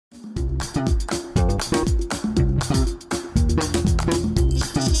Welcome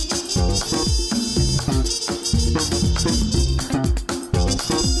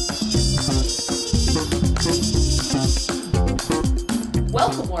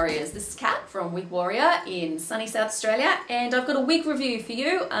Warriors, this is Kat from Wig Warrior in sunny South Australia, and I've got a wig review for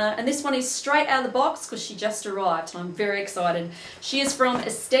you, and this one is straight out of the box because she just arrived. I'm very excited. She is from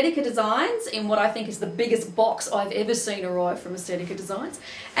Estetica Designs in what I think is the biggest box I've ever seen arrive from Estetica Designs,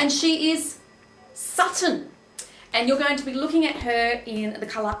 and she is Sutton, and you're going to be looking at her in the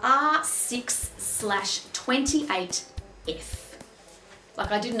colour R6/28F.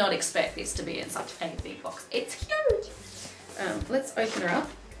 Like, I did not expect this to be in such a big box. It's huge. Let's open her up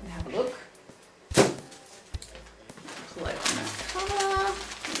and have a look. Pull open that colour.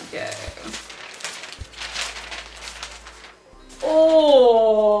 There we go.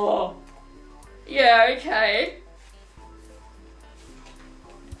 Oh! Yeah, okay.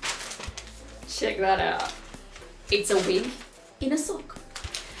 Check that out. It's a wig in a sock.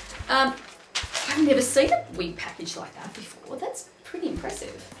 I've never seen a wig package like that before. That's pretty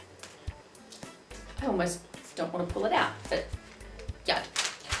impressive. I almost don't want to pull it out, but yeah,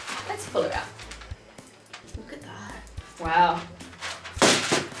 let's pull it out. Look at that. Wow.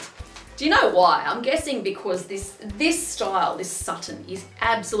 Do you know why? I'm guessing because this style, this Sutton, is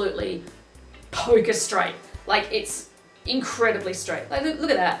absolutely poker straight. Like, it's incredibly straight. Like, look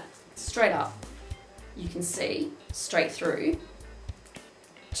at that. Straight up. You can see straight through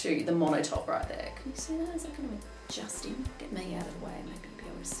to the monotop right there. Can you see that? Is that going to adjust in? Get me out of the way, maybe you'll be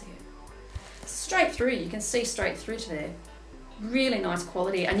able to see it. Straight through, you can see straight through to there. Really nice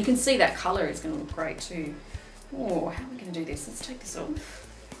quality, and you can see that colour is going to look great too. Oh, how are we going to do this? Let's take this off.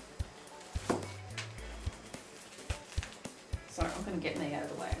 So I'm going to get me out of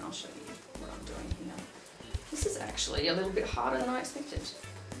the way and I'll show you what I'm doing here. This is actually a little bit harder than I expected.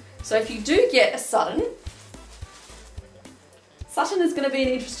 So if you do get a Sutton, Sutton is going to be an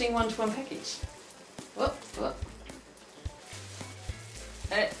interesting one to unpackage. Whoop, whoop.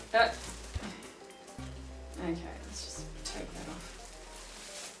 Okay, let's just take that off.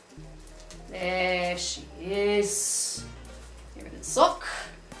 There she is. Here in the sock.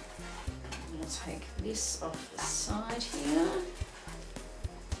 And we'll take this off the side here. There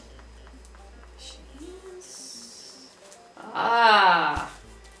she is. Ah!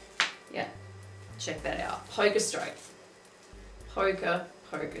 Yeah, check that out. Poker straight. Poker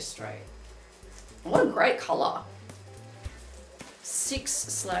straight. What a great colour.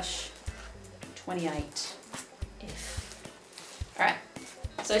 6/28F. Alright,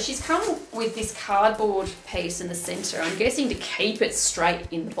 so she's come with this cardboard piece in the centre, I'm guessing to keep it straight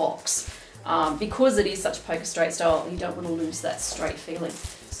in the box. Because it is such a poker straight style, you don't want to lose that straight feeling.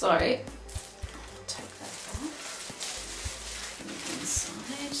 So, I'll take that off.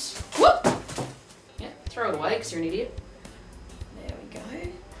 Inside. Whoop! Yeah, throw it away because you're an idiot. There we go.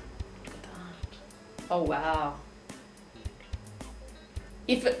 Look at that. Oh wow.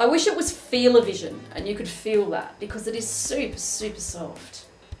 I wish it was feel-o-vision and you could feel that, because it is super, super soft.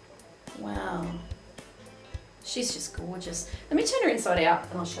 Wow. She's just gorgeous. Let me turn her inside out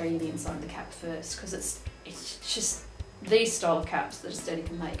and I'll show you the inside of the cap first, because it's just, these style of caps that Estetica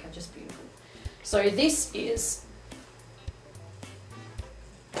can make are just beautiful. So this is,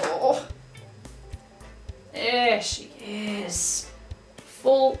 oh, there she is.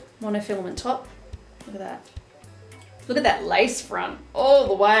 Full monofilament top. Look at that. Look at that lace front, all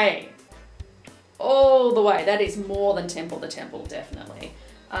the way. All the way. That is more than temple to temple, definitely.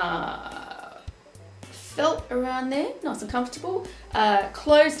 Felt around there, nice and comfortable.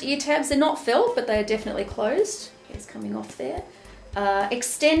 Closed ear tabs, they're not felt, but they are definitely closed. It's coming off there.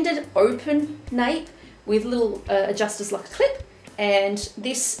 Extended open nape with little adjusters like a clip. And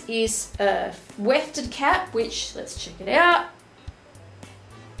this is a wefted cap, which, let's check it out.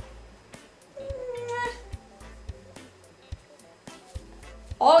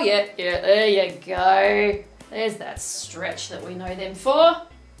 Oh yeah, there you go. There's that stretch that we know them for.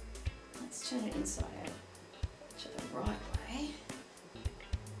 Let's turn it inside out to the right way.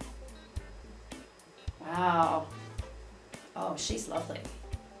 Wow. Oh, she's lovely.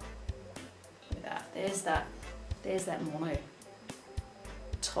 Look at that. There's that mono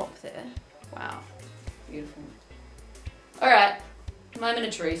top there. Wow, beautiful. All right, moment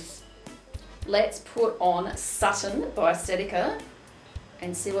of truth. Let's put on Sutton by Estetica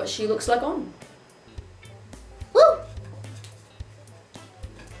and see what she looks like on. Woo!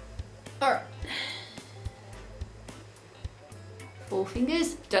 All right. 4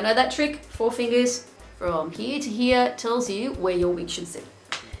 fingers. Don't know that trick? 4 fingers from here to here tells you where your wig should sit.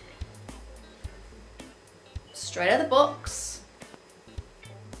 Straight out of the box.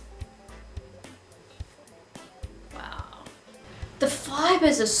 The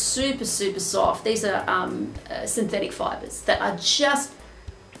fibres are super, super soft. These are synthetic fibres that are just,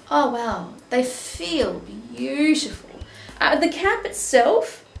 oh wow, they feel beautiful. The cap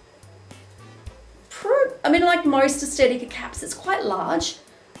itself, I mean, like most Estetica caps, it's quite large.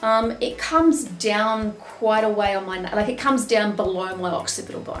 It comes down quite a way on my, like it comes down below my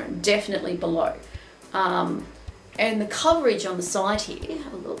occipital bone, definitely below. And the coverage on the side here,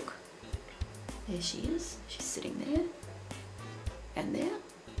 have a look. There she is, she's sitting there and there.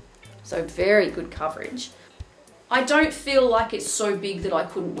 So very good coverage. I don't feel like it's so big that I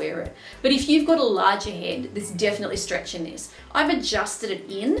couldn't wear it. But if you've got a larger head, there's definitely stretch in this. I've adjusted it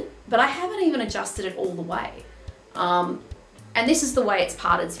in, but I haven't even adjusted it all the way. And this is the way it's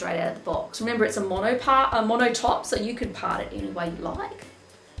parted straight out of the box. Remember, it's a mono top, so you can part it any way you like.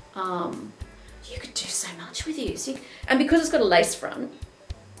 You could do so much with this. And because it's got a lace front,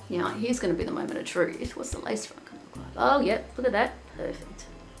 now here's going to be the moment of truth. What's the lace front going to look like? Oh, yep, look at that. Perfect.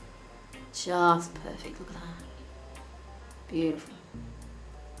 Just perfect. Look at that. Beautiful.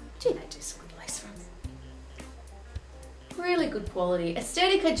 Gee, they do some good lace fronts. Really good quality.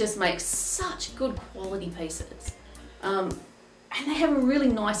 Estetica just makes such good quality pieces. And they have a really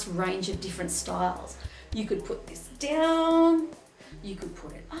nice range of different styles. You could put this down, you could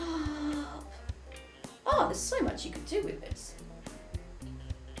put it up. Oh, there's so much you could do with this.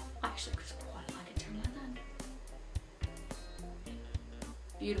 I actually quite like it done like that.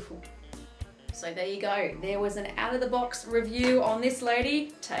 Beautiful. So there you go. There was an out-of-the-box review on this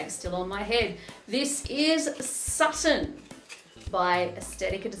lady. Tag's still on my head. This is Sutton by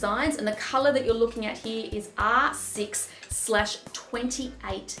Estetica Designs, and the colour that you're looking at here is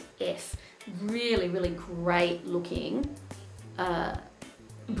R6/28F. Really, really great looking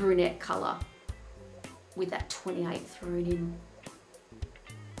brunette colour with that 28 thrown in.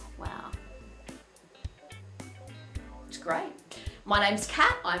 Wow. It's great. My name's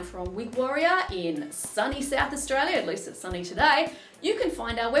Kat, I'm from Wig Warrior in sunny South Australia, at least it's sunny today. You can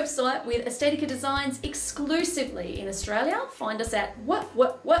find our website with Estetica Designs exclusively in Australia. Find us at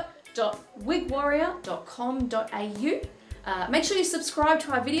www.wigwarrior.com.au. Make sure you subscribe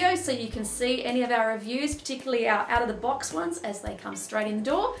to our videos so you can see any of our reviews, particularly our out-of-the-box ones as they come straight in the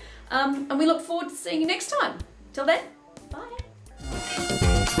door. And we look forward to seeing you next time. Till then, bye.